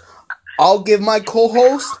talk. I'll give my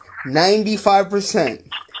co-host 95%.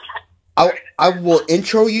 I will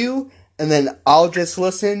intro you, and then I'll just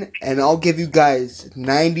listen, and I'll give you guys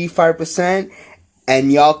 95%,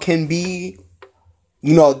 and y'all can be,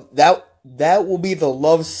 that will be the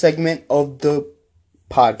love segment of the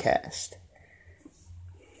podcast.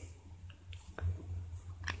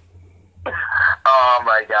 Oh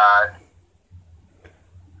my God.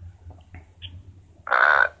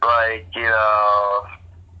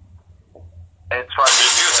 It's funny.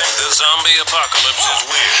 If you think the zombie apocalypse is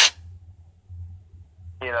weird,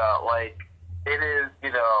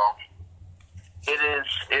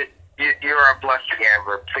 you're a blessing,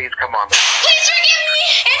 Amber. Please come on. Please forgive me.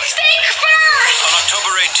 It's steak first. on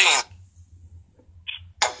October 18th,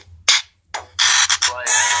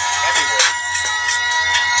 Anyway.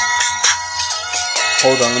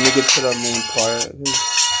 Hold on, let me get to the main part.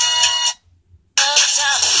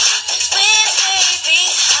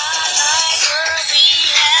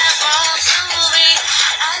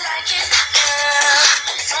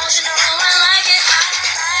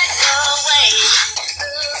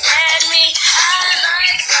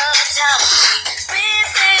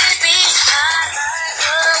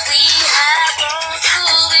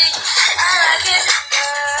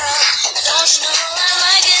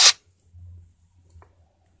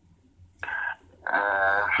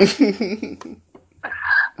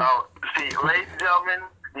 See, ladies and gentlemen,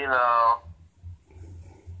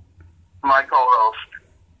 my co-host,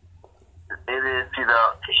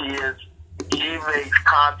 he makes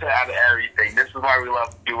content out of everything. This is why we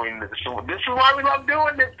love doing this. This is why we love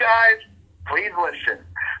doing this, guys. Please listen.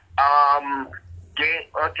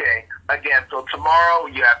 Again, so tomorrow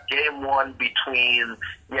you have game one between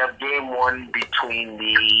the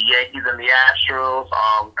Yankees and the Astros.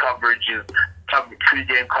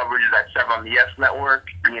 Pre-game coverage is at 7 on the Yes Network.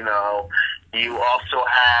 You also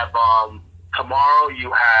have tomorrow.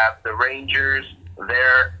 You have the Rangers.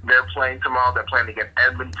 They're playing tomorrow. They're playing against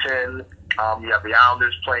Edmonton. You have the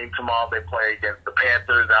Islanders playing tomorrow. They play against the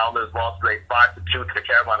Panthers. The Islanders lost today 5-2 to the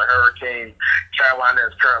Carolina Hurricanes. Carolina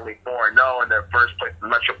is currently 4-0 in their first place in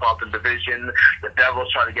the Metropolitan Division. The Devils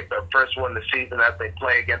try to get their first win of the season as they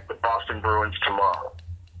play against the Boston Bruins tomorrow.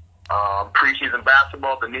 Preseason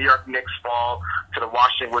basketball, the New York Knicks fall to the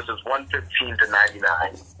Washington Wizards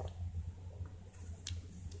 115-99.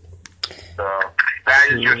 So that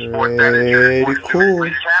is your sport. That is your sports cool.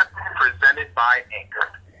 recap presented by Anchor.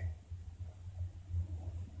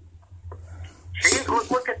 See,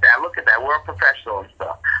 look at that. Look at that. We're a professional and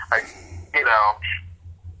stuff.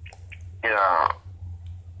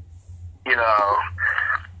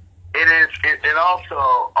 It is. It also.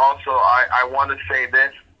 I want to say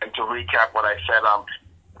this, and to recap what I said.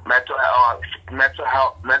 Mental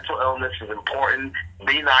illness is important.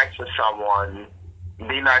 Be nice to someone.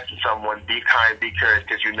 Be kind. Be curious,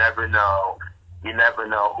 because you never know. You never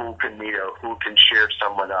know who can meet or who can cheer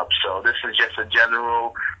someone up. So this is just a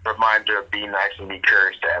general reminder of be nice and be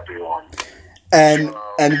curious to everyone. And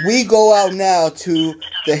we go out now to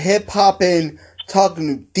the hip-hopping, talking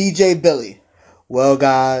to DJ Billy. Well,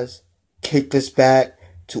 guys, kick this back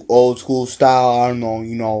to old school style. I don't know,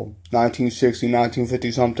 1960,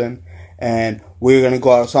 1950 something. And we're going to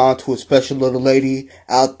go outside to a special little lady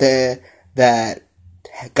out there that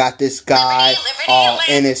got this guy all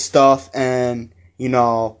in his stuff. And,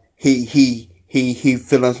 he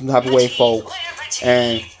feeling some type of way, folks.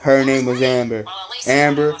 And her name was Amber.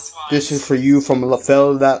 Amber, this is for you from a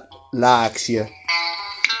fellow that likes you.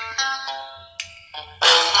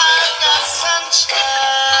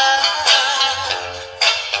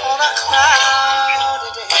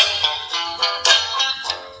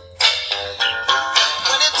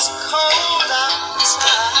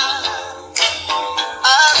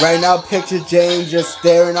 Right now, picture James just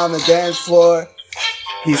staring on the dance floor.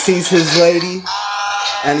 He sees his lady,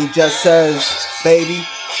 and he just says, "Baby,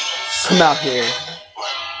 come out here."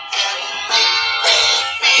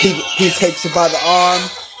 He takes her by the arm,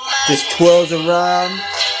 just twirls around,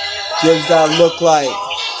 gives that look like,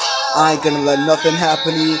 "I ain't gonna let nothing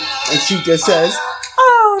happen to you," and she just says,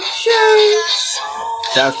 "Oh, James."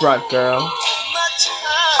 That's right, girl.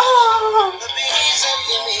 Oh.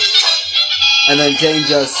 And then Jane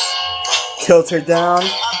just tilts her down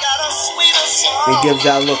and gives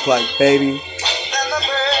that look like, "Baby,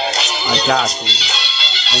 I got you."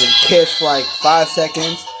 And then kiss for like 5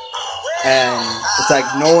 seconds, and it's like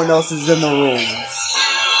no one else is in the room.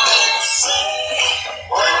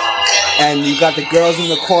 And you got the girls in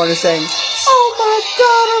the corner saying, "Oh my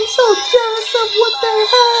God, I'm so jealous of what they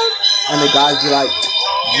have." And the guys be like,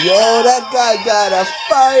 "Yo, that guy got a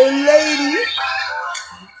fire lady."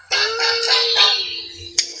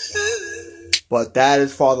 But that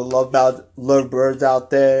is for all the lovebirds out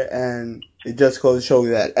there, and it just goes to show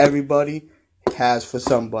you that everybody has for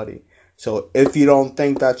somebody. So if you don't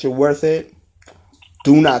think that you're worth it,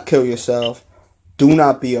 do not kill yourself. Do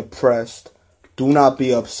not be oppressed. Do not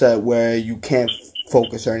be upset where you can't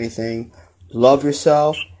focus or anything. Love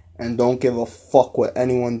yourself and don't give a fuck what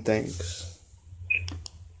anyone thinks.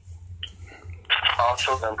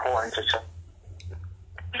 Also important to say,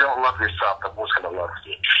 if you don't love yourself, then who's going to love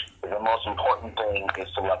you? The most important thing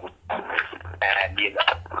is to love yourself. And,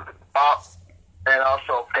 and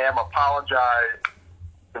also, Pam apologized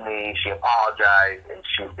to me. She apologized, and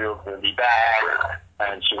she feels really bad,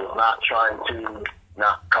 and she was not trying to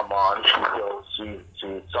not come on. She feels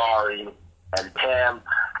she's sorry. And Pam,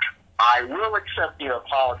 I will accept your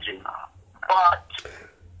apology, but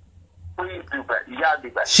please do better. You gotta do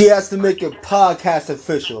better. She has to make your podcast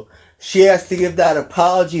official. She has to give that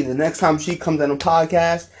apology the next time she comes on a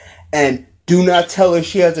podcast, and do not tell her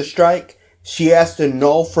she has a strike. She has to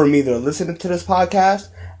know from either listening to this podcast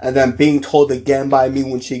and then being told again by me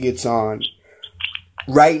when she gets on.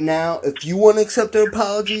 Right now, if you want to accept her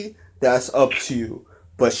apology, that's up to you.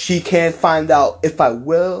 But she can't find out if I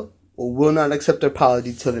will or will not accept her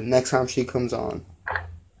apology till the next time she comes on.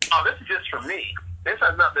 Oh, this is just for me. This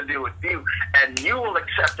has nothing to do with you. And you will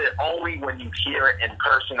accept it only when you hear it in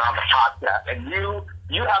person on the podcast. And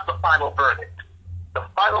you have the final verdict. The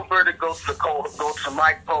final verdict goes to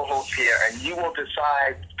my co-host here, and you will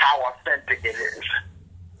decide how authentic it is.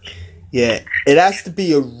 Yeah, it has to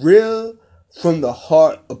be a real, from the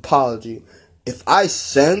heart apology. If I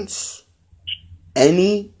sense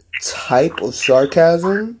any type of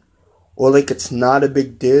sarcasm, or like it's not a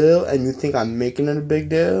big deal, and you think I'm making it a big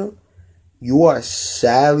deal, you are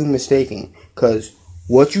sadly mistaken. Because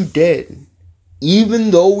what you did,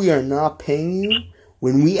 even though we are not paying you,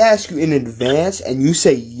 when we ask you in advance and you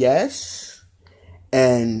say yes,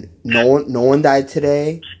 and no one died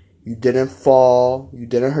today, you didn't fall, you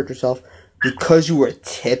didn't hurt yourself, because you were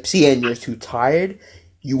tipsy and you're too tired,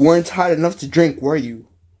 you weren't tired enough to drink, were you?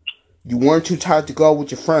 You weren't too tired to go out with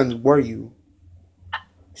your friends, were you?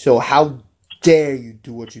 So how dare you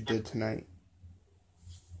do what you did tonight?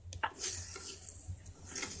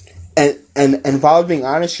 And if I was being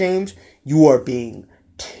honest, James, you are being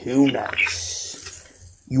too nice.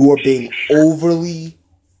 You are being overly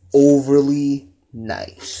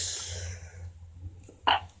nice.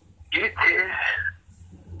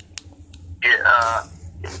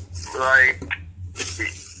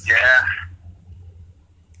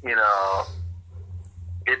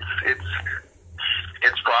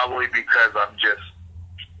 It's probably because I'm just,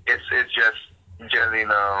 it's just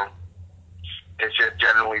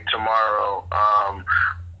generally tomorrow.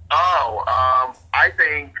 I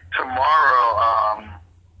think tomorrow,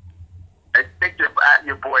 I think at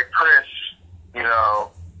your boy Chris,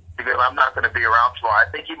 because I'm not going to be around tomorrow.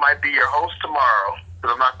 I think he might be your host tomorrow,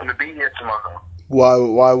 because I'm not going to be here tomorrow.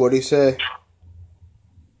 Why would he say?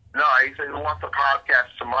 No, he said he wants a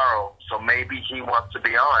podcast tomorrow, so maybe he wants to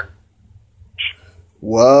be on.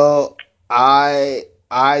 Well, I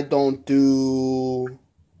don't do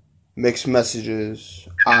mixed messages.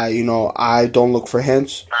 I don't look for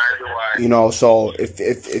hints. Neither do I. So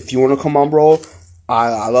if you want to come on, bro,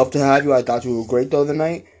 I love to have you. I thought you were great the other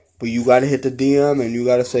night, but you gotta hit the DM and you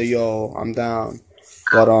gotta say, "Yo, I'm down."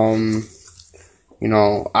 But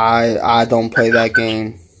I don't play that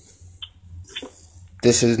game.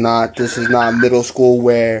 This is not middle school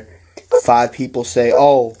where 5 people say,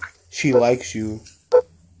 "Oh, she likes you."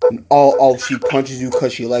 Oh, she punches you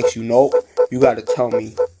because she likes you. Nope. You gotta tell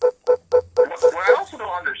me. What I also don't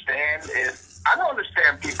understand is I don't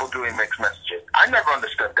understand people doing mixed messages. I never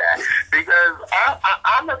understood that because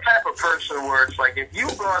I'm the type of person where it's like if you're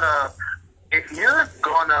gonna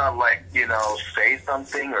like say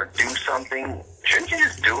something or do something, shouldn't you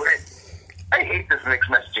just do it? I hate this mixed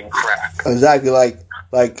messaging crap. Exactly.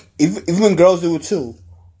 Like even girls do it too.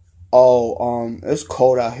 Oh, it's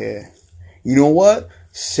cold out here. You know what?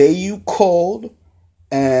 Say you cold,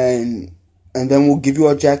 and then we'll give you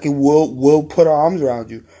a jacket. We'll put our arms around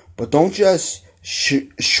you, but don't just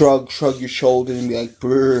shrug your shoulders and be like,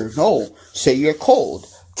 "Brr." No, say you're cold.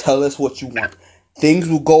 Tell us what you want. Things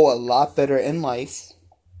will go a lot better in life.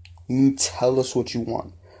 You tell us what you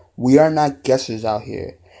want. We are not guessers out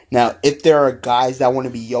here. Now, if there are guys that want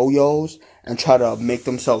to be yo-yos and try to make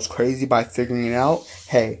themselves crazy by figuring it out,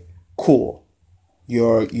 hey, cool.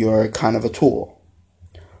 You're kind of a tool.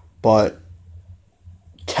 But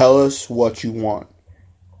tell us what you want.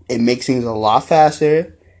 It makes things a lot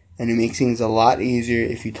faster, and it makes things a lot easier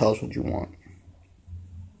if you tell us what you want.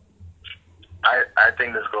 I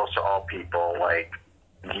think this goes to all people. Like,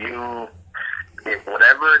 if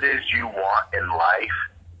whatever it is you want in life,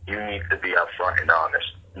 you need to be upfront and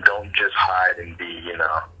honest. Don't just hide and be,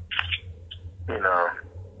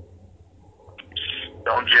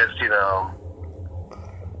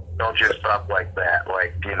 don't just stop like that.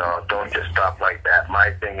 Like, don't just stop like that.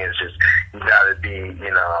 My thing is just, you gotta be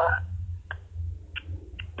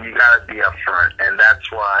upfront. And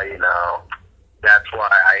that's why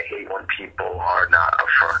I hate when people are not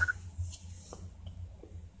upfront.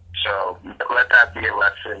 So let that be a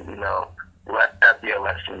lesson, let that be a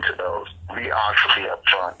lesson to those. Be honest, be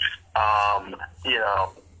upfront.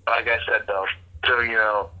 Like I said though, so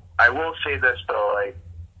I will say this though, like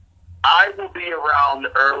I will be around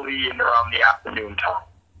early and around the afternoon time.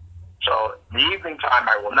 So the evening time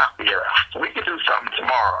I will not be around. So we could do something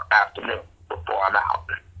tomorrow afternoon before I'm out.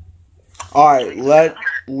 All right,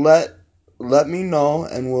 let me know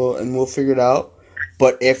and we'll figure it out.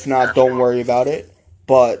 But if not, don't worry about it.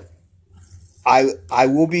 But I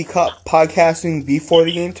will be podcasting before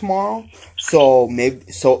the game tomorrow, so maybe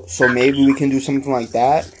we can do something like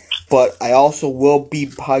that. But I also will be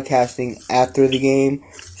podcasting after the game,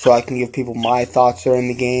 so I can give people my thoughts during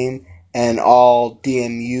the game, and I'll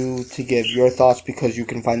DM you to give your thoughts because you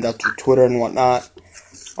can find out through Twitter and whatnot.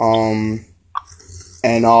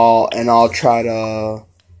 And I'll try to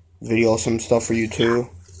video some stuff for you too.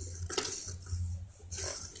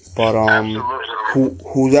 But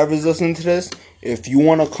whoever's listening to this, if you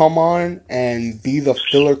want to come on and be the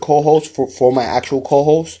filler co-host for my actual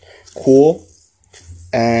co-host, cool.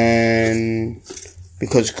 And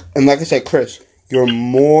like I said, Chris, you're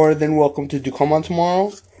more than welcome to come on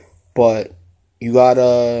tomorrow, but you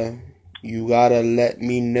gotta let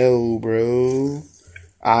me know, bro.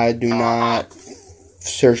 I do not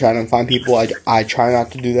search out and find people. I try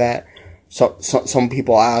not to do that. So some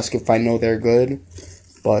people ask if I know they're good.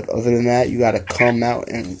 But other than that, you gotta come out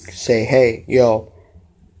and say, hey, yo,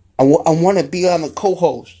 I want to be on the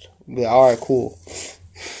co-host. Be like, all right, cool.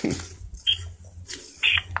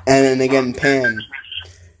 And then again, Pam,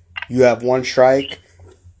 you have one strike.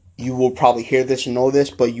 You will probably hear this and know this,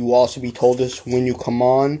 but you will also be told this when you come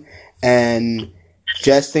on. And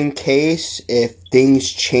just in case, if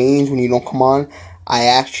things change when you don't come on, I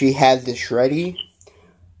actually had this ready.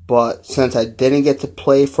 But since I didn't get to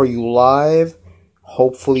play for you live,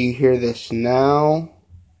 hopefully you hear this now.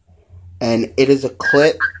 And it is a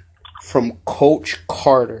clip from Coach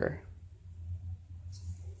Carter.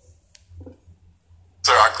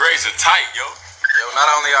 Sir, our grades are tight, yo. Yo, not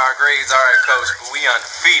only are our grades all right, Coach, but we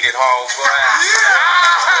undefeated, homeboy.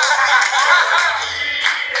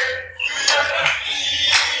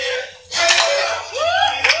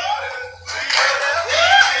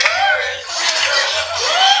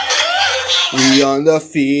 We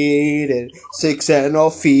undefeated, 6-0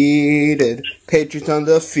 undefeated, Patriots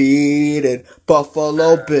undefeated,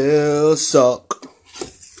 Buffalo Bills suck.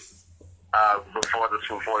 Before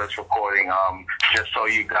this recording, just so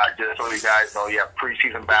you guys know, you have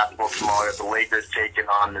preseason basketball tomorrow. You have the Lakers taking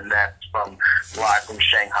on the Nets live from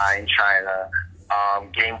Shanghai in China.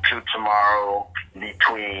 Game 2 tomorrow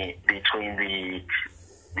between the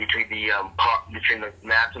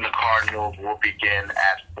Nats and the Cardinals will begin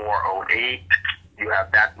at 4:08. You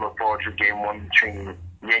have that to look forward to. Game 1 between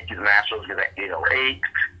Yankees and Astros is at 8:08.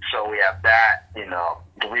 So we have that.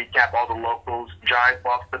 to recap all the locals, Giants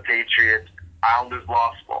lost to the Patriots, the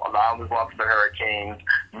Islanders lost to the Hurricanes,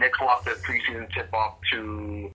 Knicks lost their preseason tip-off to